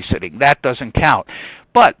like babysitting. That doesn't count.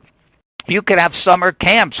 But you could have summer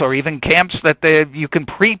camps or even camps that you can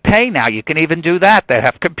prepay now. You can even do that. They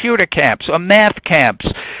have computer camps or math camps.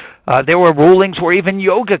 There were rulings where even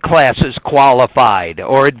yoga classes qualified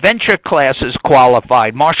or adventure classes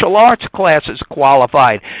qualified, martial arts classes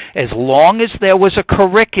qualified, as long as there was a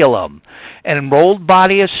curriculum, an enrolled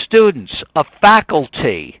body of students, a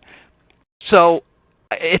faculty. So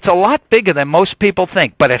it's a lot bigger than most people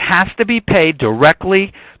think, but it has to be paid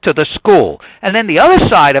directly to the school. And then the other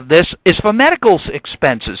side of this is for medical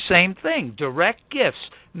expenses. Same thing, direct gifts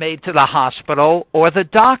made to the hospital or the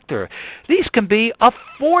doctor. These can be a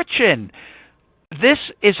fortune. This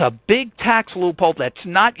is a big tax loophole that's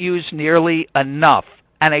not used nearly enough.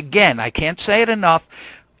 And again, I can't say it enough,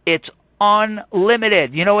 it's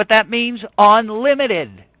unlimited. You know what that means?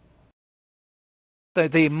 Unlimited.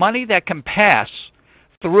 The money that can pass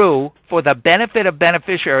through for the benefit of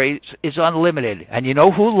beneficiaries is unlimited. And you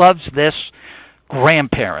know who loves this?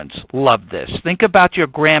 Grandparents love this. Think about your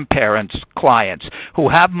grandparents' clients who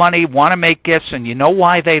have money, want to make gifts, and you know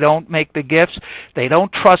why they don't make the gifts? They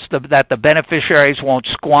don't trust that the beneficiaries won't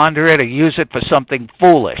squander it or use it for something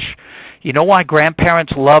foolish. You know why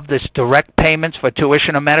grandparents love this direct payments for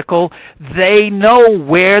tuition or medical? They know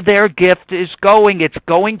where their gift is going. It's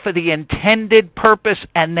going for the intended purpose,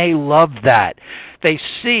 and they love that. They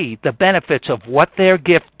see the benefits of what their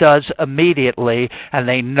gift does immediately, and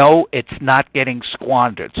they know it's not getting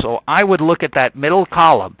squandered. So I would look at that middle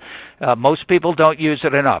column. Most people don't use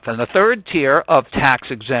it enough. And the third tier of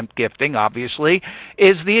tax-exempt gifting, obviously,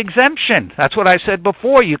 is the exemption. That's what I said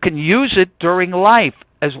before. You can use it during life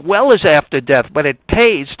as well as after death, but it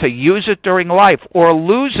pays to use it during life or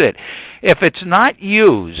lose it. If it's not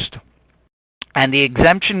used and the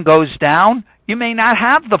exemption goes down, you may not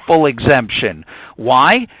have the full exemption.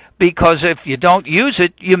 Why? Because if you don't use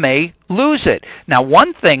it, you may lose it. Now,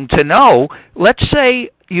 one thing to know, let's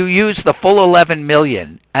say you use the full $11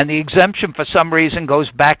 million and the exemption for some reason goes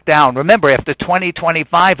back down. Remember, after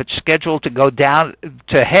 2025, it's scheduled to go down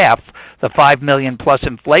to half the $5 million plus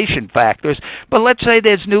inflation factors. But let's say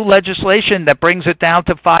there's new legislation that brings it down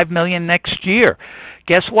to $5 million next year.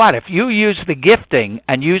 Guess what? If you use the gifting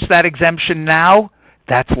and use that exemption now,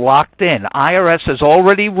 that's locked in. IRS has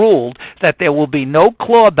already ruled that there will be no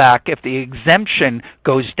clawback if the exemption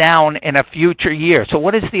goes down in a future year. So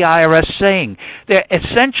what is the IRS saying? They're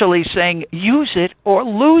essentially saying use it or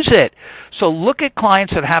lose it. So look at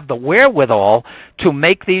clients that have the wherewithal to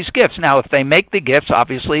make these gifts. Now, if they make the gifts,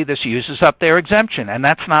 obviously this uses up their exemption, and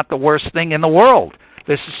that's not the worst thing in the world.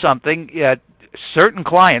 This is something certain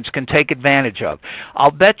clients can take advantage of. I'll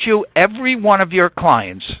bet you every one of your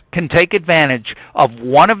clients can take advantage of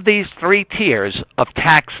one of these three tiers of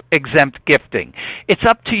tax-exempt gifting. It's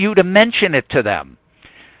up to you to mention it to them.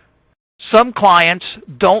 Some clients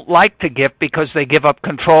don't like to gift because they give up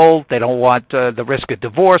control. They don't want the risk of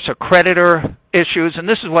divorce or creditor issues, and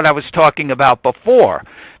this is what I was talking about before.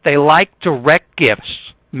 They like direct gifts,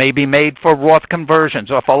 maybe made for Roth conversions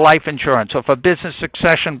or for life insurance or for business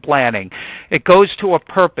succession planning. It goes to a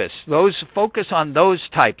purpose. Those focus on those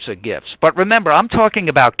types of gifts. But remember, I'm talking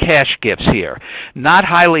about cash gifts here, not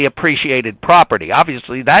highly appreciated property.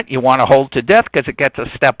 Obviously, that you want to hold to death because it gets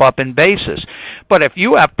a step up in basis. But if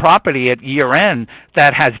you have property at year end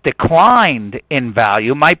that has declined in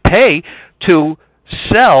value, might pay to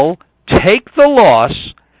sell, take the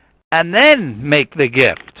loss, and then make the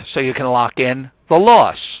gift so you can lock in the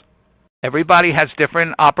loss. Everybody has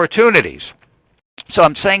different opportunities. So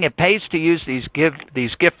I'm saying it pays to use these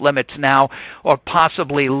gift limits now or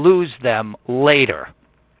possibly lose them later.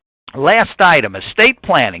 Last item, estate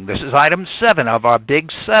planning. This is item 7 of our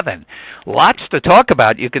big 7. Lots to talk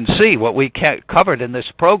about. You can see what we covered in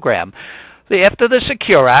this program. After the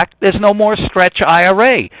Secure Act, there's no more stretch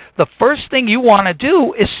IRA. The first thing you want to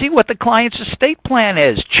do is see what the client's estate plan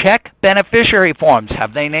is. Check beneficiary forms.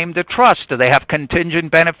 Have they named a trust? Do they have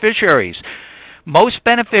contingent beneficiaries? Most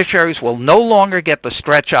beneficiaries will no longer get the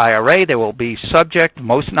stretch IRA. They will be subject,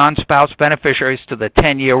 most non-spouse beneficiaries, to the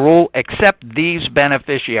 10-year rule, except these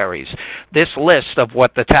beneficiaries. This list of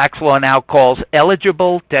what the tax law now calls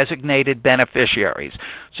eligible designated beneficiaries.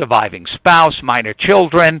 Surviving spouse, minor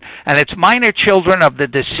children, and it's minor children of the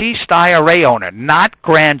deceased IRA owner, not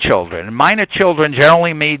grandchildren. Minor children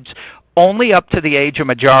generally means only up to the age of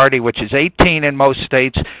majority, which is 18 in most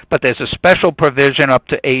states, but there's a special provision up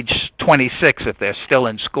to age 26 if they're still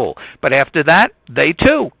in school. But after that,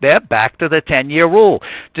 they're back to the 10-year rule.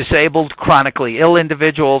 Disabled, chronically ill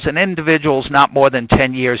individuals, and individuals not more than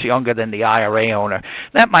 10 years younger than the IRA owner.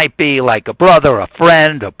 That might be like a brother, a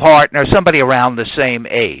friend, a partner, somebody around the same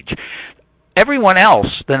age. Everyone else,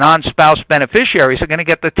 the non-spouse beneficiaries, are going to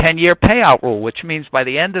get the 10-year payout rule, which means by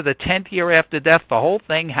the end of the 10th year after death, the whole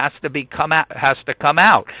thing has to come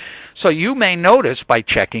out. So you may notice by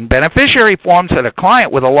checking beneficiary forms that a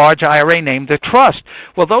client with a large IRA named a trust.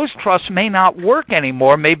 Well, those trusts may not work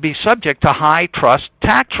anymore, may be subject to high trust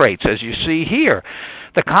tax rates, as you see here.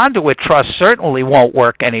 The conduit trust certainly won't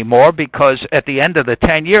work anymore because at the end of the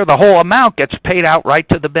 10-year, the whole amount gets paid out right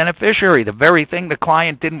to the beneficiary, the very thing the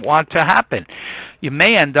client didn't want to happen. You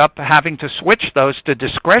may end up having to switch those to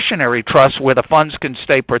discretionary trusts where the funds can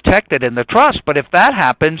stay protected in the trust. But if that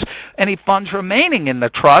happens, any funds remaining in the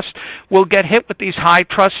trust will get hit with these high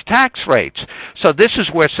trust tax rates. So this is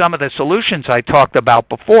where some of the solutions I talked about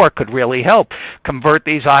before could really help. Convert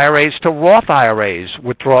these IRAs to Roth IRAs,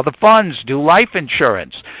 withdraw the funds, do life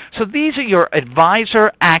insurance. So these are your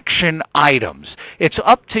advisor action items. It's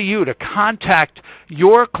up to you to contact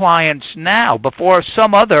your clients now before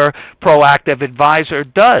some other proactive advisor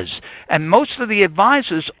does. And most of the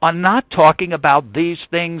advisors are not talking about these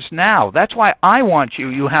things now. That's why I want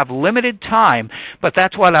you have limited time, but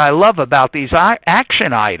that's what I love about these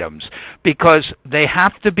action items, because they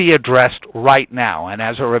have to be addressed right now. And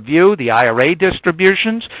as a review, the IRA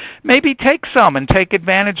distributions, maybe take some and take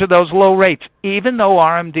advantage of those low rates, even though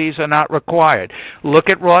RMDs are not required. Look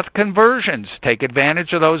at Roth conversions. Take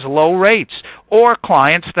advantage of those low rates. Or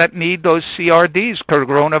clients that need those CRDs,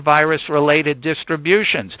 coronavirus-related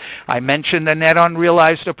distributions. I mentioned the net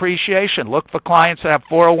unrealized appreciation. Look for clients that have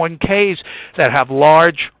 401ks that have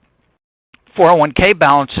large 401k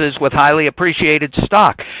balances with highly appreciated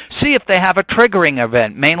stock. See if they have a triggering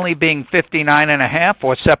event, mainly being 59.5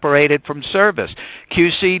 or separated from service.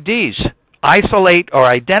 QCDs. Isolate or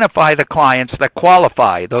identify the clients that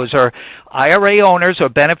qualify. Those are IRA owners or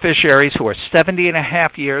beneficiaries who are 70 and a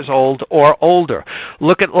half years old or older.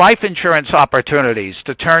 Look at life insurance opportunities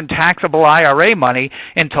to turn taxable IRA money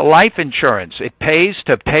into life insurance. It pays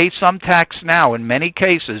to pay some tax now in many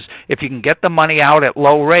cases if you can get the money out at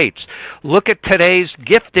low rates. Look at today's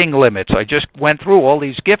gifting limits. I just went through all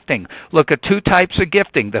these gifting. Look at two types of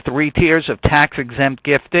gifting, the 3 tiers of tax-exempt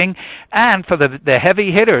gifting, and for the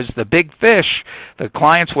heavy hitters, the big fish, the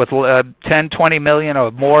clients with 10, 20 million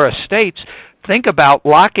or more estates, think about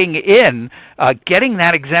locking in, getting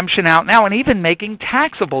that exemption out now, and even making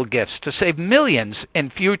taxable gifts to save millions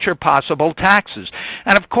in future possible taxes.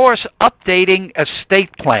 And, of course, updating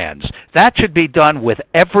estate plans. That should be done with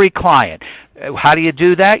every client. How do you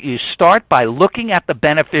do that? You start by looking at the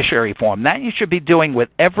beneficiary form. That you should be doing with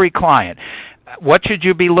every client. What should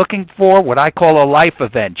you be looking for? What I call a life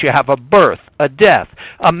event. You have a birth, a death,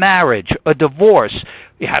 a marriage, a divorce.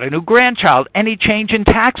 You had a new grandchild, any change in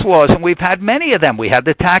tax laws, and we've had many of them. We had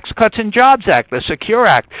the Tax Cuts and Jobs Act, the Secure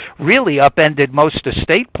Act, really upended most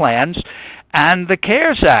estate plans, and the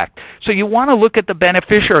CARES Act. So you want to look at the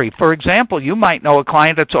beneficiary. For example, you might know a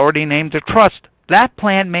client that's already named a trust. That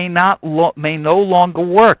plan may no longer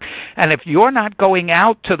work. And if you're not going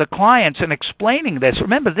out to the clients and explaining this,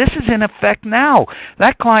 remember, this is in effect now.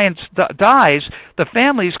 That client dies, the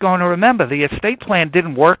family's going to remember the estate plan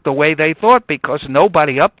didn't work the way they thought because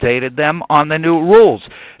nobody updated them on the new rules.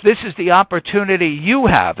 This is the opportunity you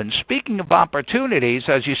have. And speaking of opportunities,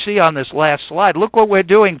 as you see on this last slide, look what we're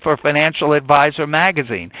doing for Financial Advisor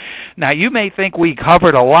Magazine. Now, you may think we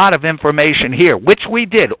covered a lot of information here, which we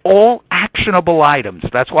did, all actionable items.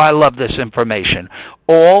 That's why I love this information.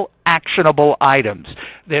 All actionable items.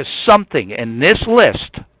 There's something in this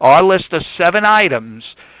list, our list of 7 items,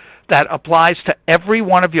 that applies to every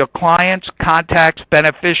one of your clients, contacts,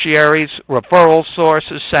 beneficiaries, referral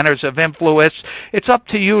sources, centers of influence. It's up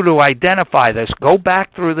to you to identify this. Go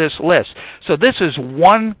back through this list. So this is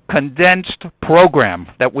one condensed program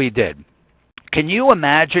that we did. Can you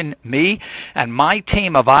imagine me and my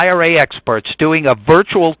team of IRA experts doing a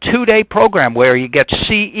virtual 2-day program where you get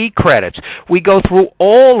CE credits? We go through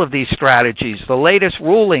all of these strategies, the latest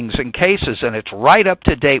rulings and cases, and it's right up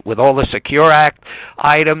to date with all the Secure Act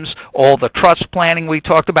items, all the trust planning we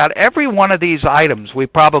talked about. Every one of these items we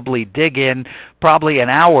probably dig in probably an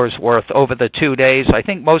hour's worth over the 2 days. I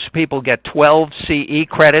think most people get 12 CE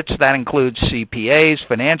credits. That includes CPAs,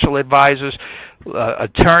 financial advisors,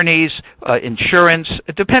 attorneys, insurance,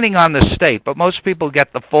 depending on the state. But most people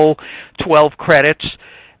get the full 12 credits.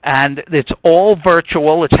 And it's all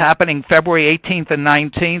virtual. It's happening February 18th and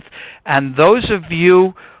 19th. And those of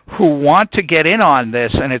you who want to get in on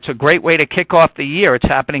this, and it's a great way to kick off the year. It's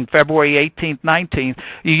happening February 18th, 19th.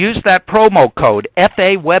 You use that promo code,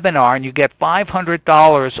 FA Webinar, and you get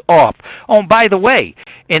 $500 off. Oh, and by the way,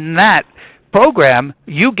 in that program,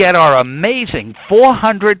 you get our amazing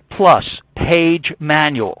 400-plus page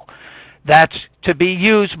manual. That's to be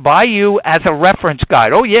used by you as a reference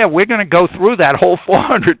guide. Oh, yeah, we're going to go through that whole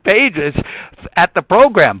 400 pages at the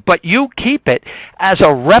program, but you keep it as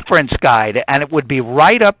a reference guide, and it would be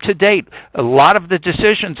right up to date. A lot of the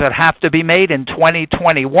decisions that have to be made in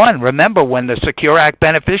 2021, remember when the Secure Act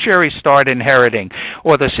beneficiaries start inheriting,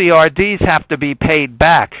 or the CRDs have to be paid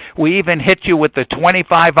back. We even hit you with the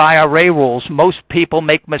 25 IRA rules most people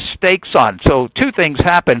make mistakes on. So 2 things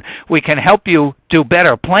happen. We can help you do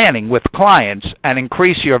better planning with clients and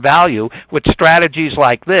increase your value with strategies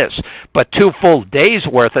like this, but 2 full days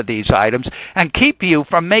worth of these items, and keep you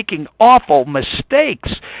from making awful mistakes.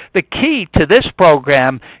 The key to this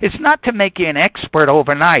program is not to make you an expert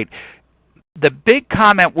overnight. The big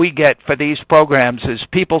comment we get for these programs is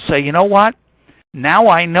people say, you know what? Now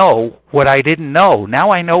I know what I didn't know.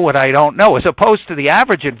 Now I know what I don't know, as opposed to the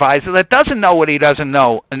average advisor that doesn't know what he doesn't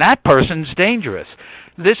know, and that person's dangerous.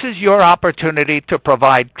 This is your opportunity to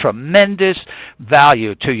provide tremendous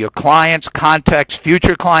value to your clients, contacts,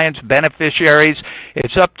 future clients, beneficiaries.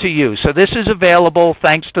 It's up to you. So this is available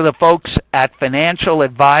thanks to the folks at Financial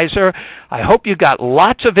Advisor. I hope you got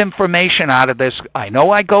lots of information out of this. I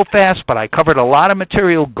know I go fast, but I covered a lot of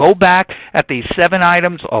material. Go back at these 7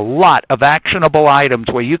 items, a lot of actionable items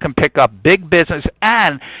where you can pick up big business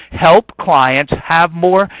and help clients have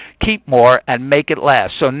more, keep more, and make it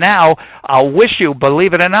last. So now I'll wish you,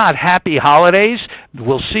 believe it or not, happy holidays.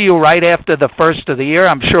 We'll see you right after the first of the year,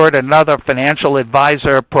 I'm sure, at another Financial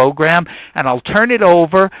Advisor program. And I'll turn it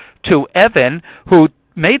over to Evan, who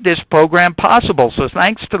made this program possible. So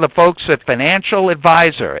thanks to the folks at Financial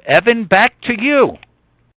Advisor. Evan, back to you.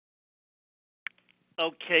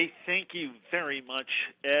 Okay, thank you very much,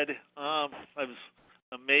 Ed. I was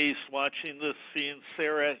amazed watching this, seeing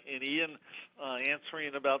Sarah and Ian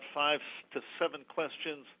answering about 5 to 7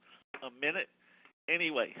 questions a minute.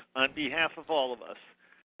 Anyway, on behalf of all of us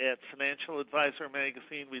at Financial Advisor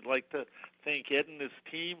Magazine, we'd like to thank Ed and his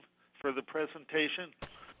team for the presentation,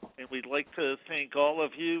 and we'd like to thank all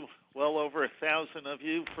of you, well over 1,000 of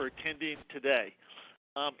you, for attending today.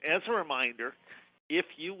 As a reminder, if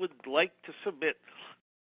you would like to submit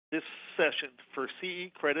this session for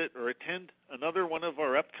CE credit or attend another one of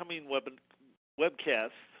our upcoming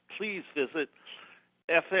webcasts, please visit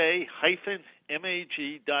fa-mag.com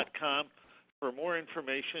for more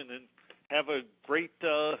information, and have a great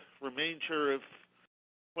remainder of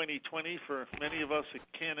 2020. For many of us, it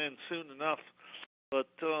can't end soon enough, but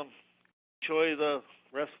enjoy the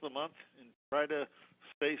rest of the month and try to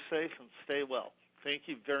stay safe and stay well. Thank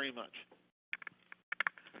you very much.